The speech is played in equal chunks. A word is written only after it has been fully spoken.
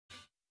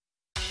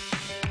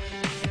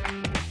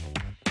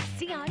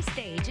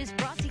CiStage is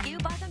brought to you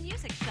by the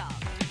Music Shop.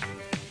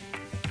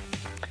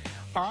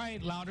 All right,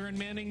 Lowder and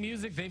Manning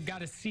Music, they've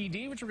got a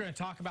CD, which we're going to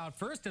talk about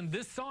first, and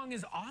this song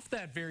is off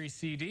that very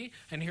CD,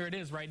 and here it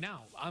is right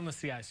now on the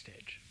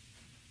CiStage.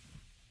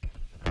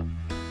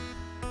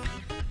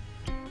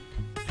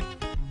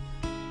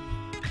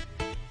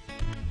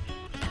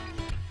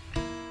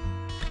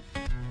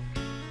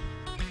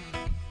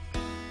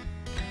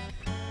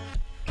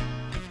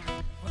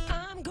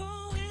 I'm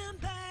going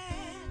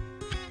back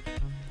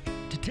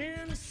to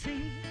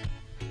Tennessee.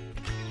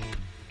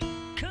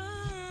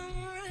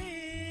 Come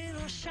rain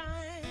or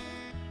shine,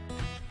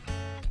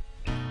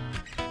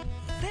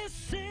 this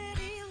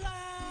city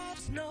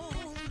life's no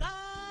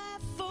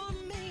life for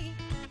me.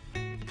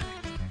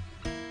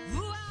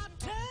 Ooh, I'll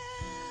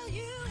tell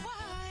you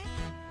why.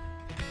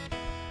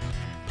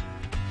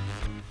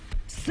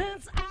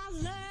 Since I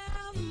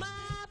left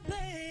my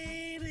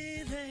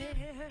baby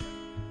there,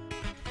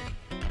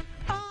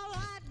 all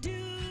I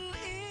do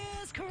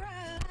is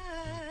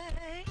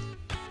cry.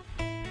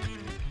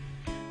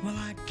 Well,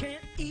 I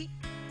can't eat,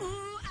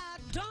 ooh, I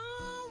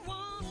don't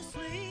want to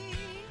sleep.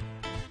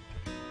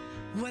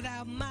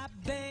 Without my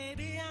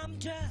baby, I'm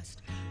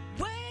just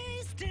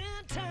wasting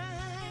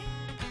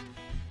time.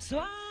 So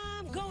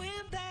I'm going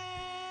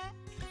back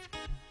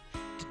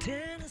to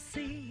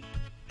Tennessee.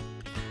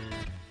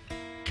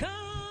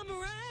 Come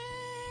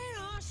rain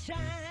or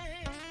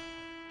shine.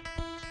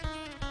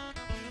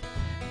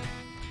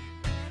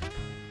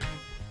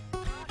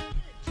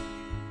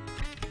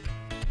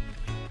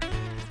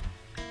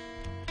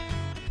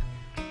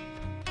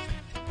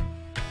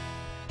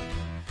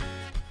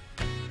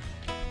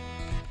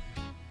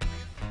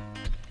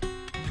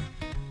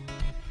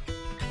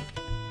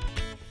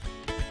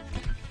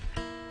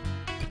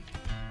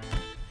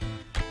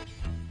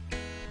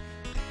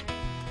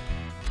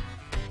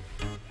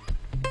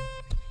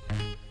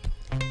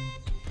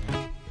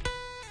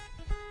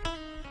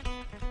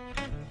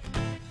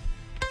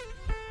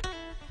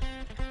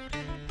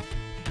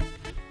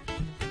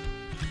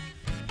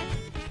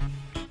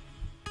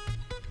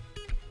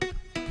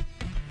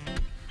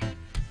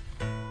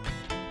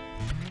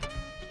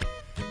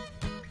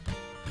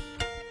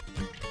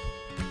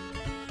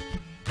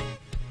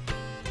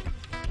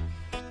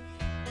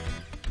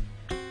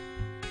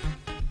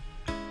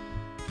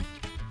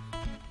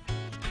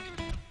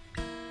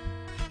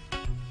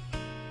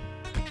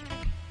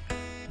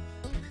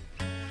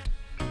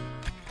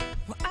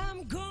 Well,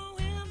 I'm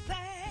going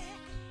back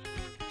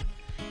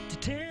to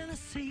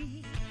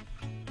Tennessee.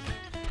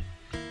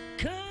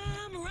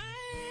 Come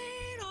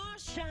rain or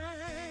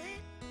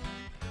shine,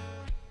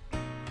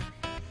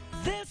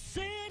 this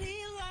city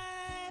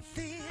life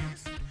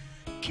is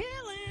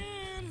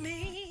killing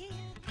me.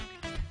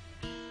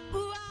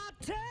 Ooh, I'll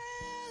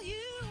tell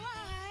you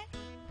why.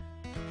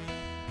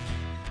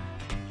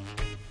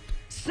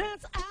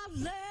 Since I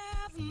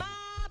left my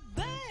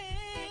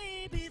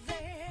baby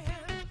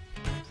there,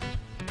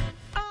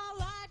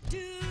 all I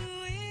do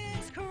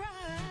is cry.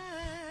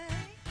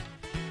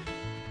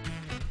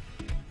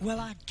 Well,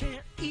 I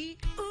can't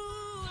eat,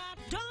 ooh, I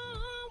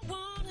don't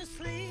want to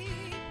sleep.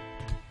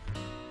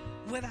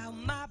 Without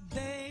my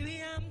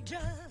baby, I'm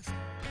just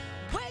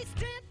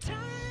wasting time.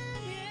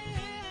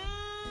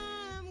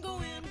 Yeah, I'm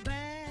going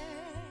back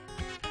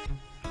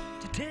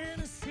to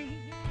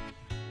Tennessee.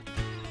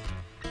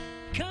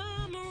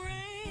 Come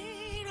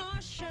rain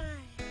or shine.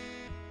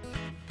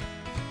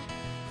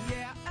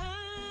 Yeah,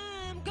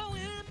 I'm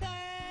going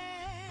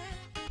back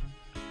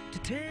to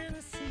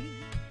Tennessee.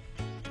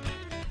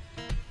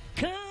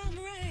 Come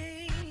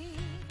rain,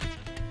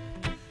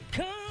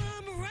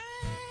 come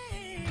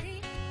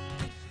rain,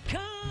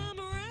 come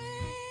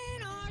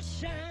rain or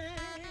shine.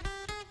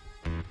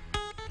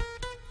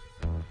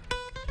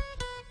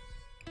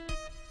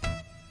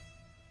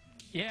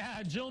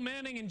 Yeah, Jill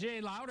Manning and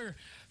Jay Lowder,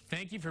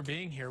 thank you for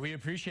being here. We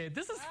appreciate it.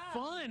 This is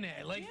fun.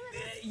 Like,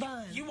 it's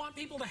fun. You want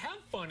people to have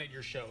fun at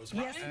your shows,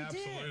 right? Yes, we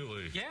did.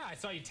 Absolutely. Yeah, I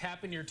saw you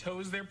tapping your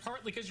toes there,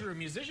 partly because you're a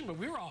musician, but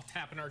we were all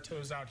tapping our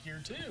toes out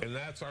here, too. And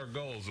that's our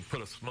goal, is to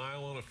put a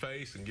smile on a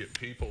face and get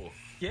people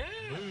Yeah.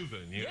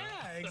 moving. You know?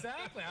 Yeah,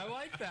 exactly. I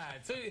like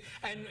that. So,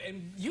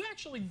 and you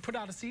actually put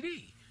out a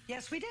CD.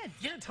 Yes, we did.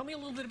 Yeah, tell me a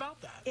little bit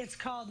about that. It's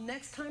called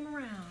Next Time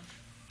Around.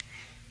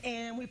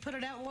 And we put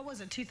it out in, what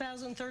was it,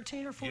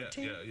 2013 or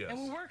 14? yes. And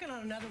we're working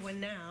on another one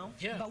now.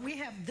 Yeah. But we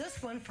have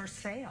this one for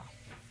sale.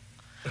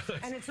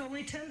 And it's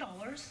only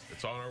 $10.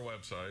 It's on our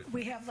website.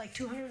 We have like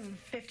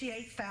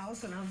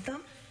 258,000 of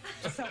them.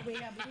 So we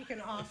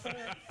can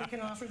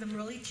offer them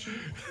really cheap.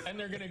 And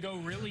they're going to go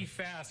really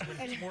fast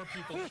when more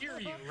people hear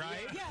you,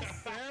 right?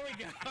 Yes. There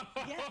we go.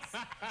 Yes.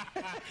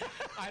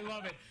 I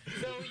love it.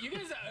 So you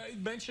guys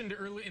mentioned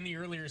in the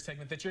earlier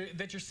segment that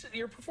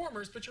you're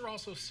performers, but you're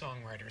also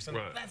songwriters, and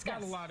Right. that's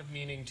got a lot of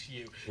meaning to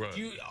you.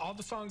 Right. All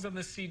the songs on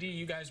this CD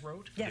you guys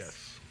wrote?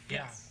 Yes.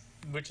 Yeah.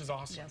 which is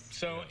awesome. Yes.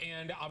 So,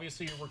 and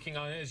obviously you're working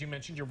on, as you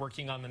mentioned, you're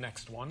working on the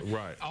next one.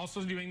 Right.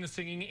 Also doing the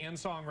singing and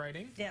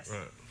songwriting. Yes.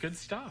 Right. Good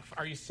stuff.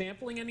 Are you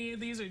sampling any of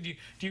these, or do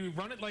you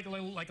run it like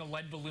a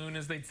lead balloon,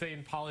 as they'd say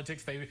in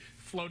politics? They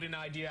float an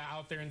idea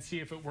out there and see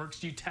if it works.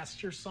 Do you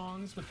test your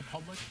songs with the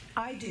public?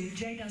 I do.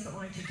 Jay doesn't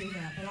like to do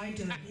that, but I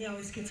do it. He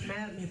always gets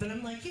mad at me. But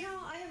I'm like,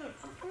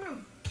 I'm going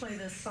to play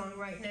this song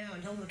right now,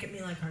 and he'll look at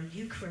me like, are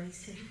you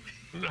crazy?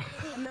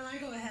 And then I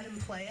go ahead and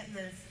play it, and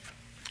then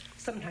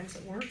sometimes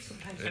it works,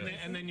 sometimes it doesn't.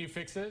 And then you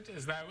fix it?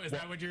 Is that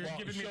what you're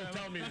giving me?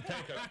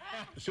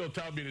 She'll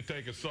tell me to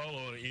take a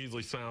solo, and it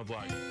usually sounds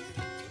like,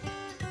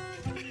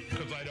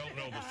 because I don't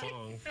know the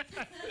song.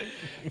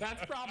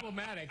 That's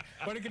problematic,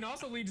 but it can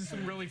also lead to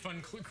some really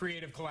fun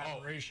creative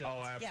collaboration.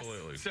 Oh,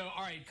 absolutely. So,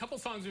 all right,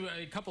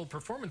 a couple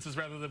performances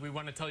rather that we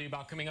want to tell you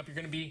about coming up. You're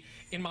going to be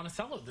in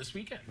Monticello this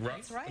weekend, right?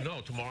 That's right.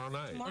 No, tomorrow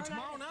night.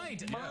 Tomorrow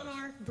night.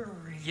 Monarch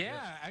Brewery. Yeah,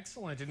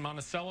 excellent. In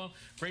Monticello.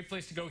 Great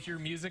place to go hear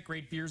music.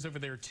 Great beers over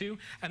there, too.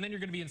 And then you're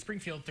going to be in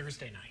Springfield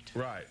Thursday night.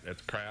 Right.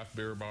 It's a craft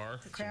beer bar.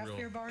 It's a craft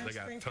beer bar in They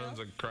got Springfield. tons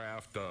of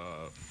craft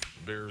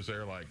beers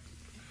there, like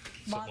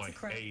something Lots of like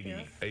craft 80,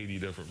 beer. 80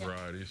 different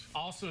varieties.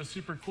 Also a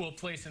super cool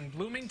place in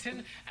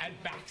Bloomington at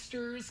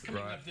Baxter's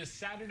coming Right. up this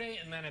Saturday,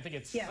 and then I think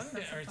it's Yes, Sunday.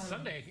 that's a Or it's fun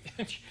Sunday.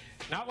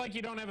 Not like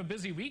you don't have a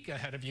busy week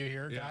ahead of you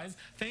here, Yeah. guys.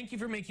 Thank you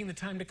for making the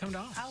time to come to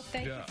us. Oh,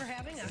 thank you for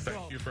having us.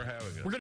 Thank you for having us. We're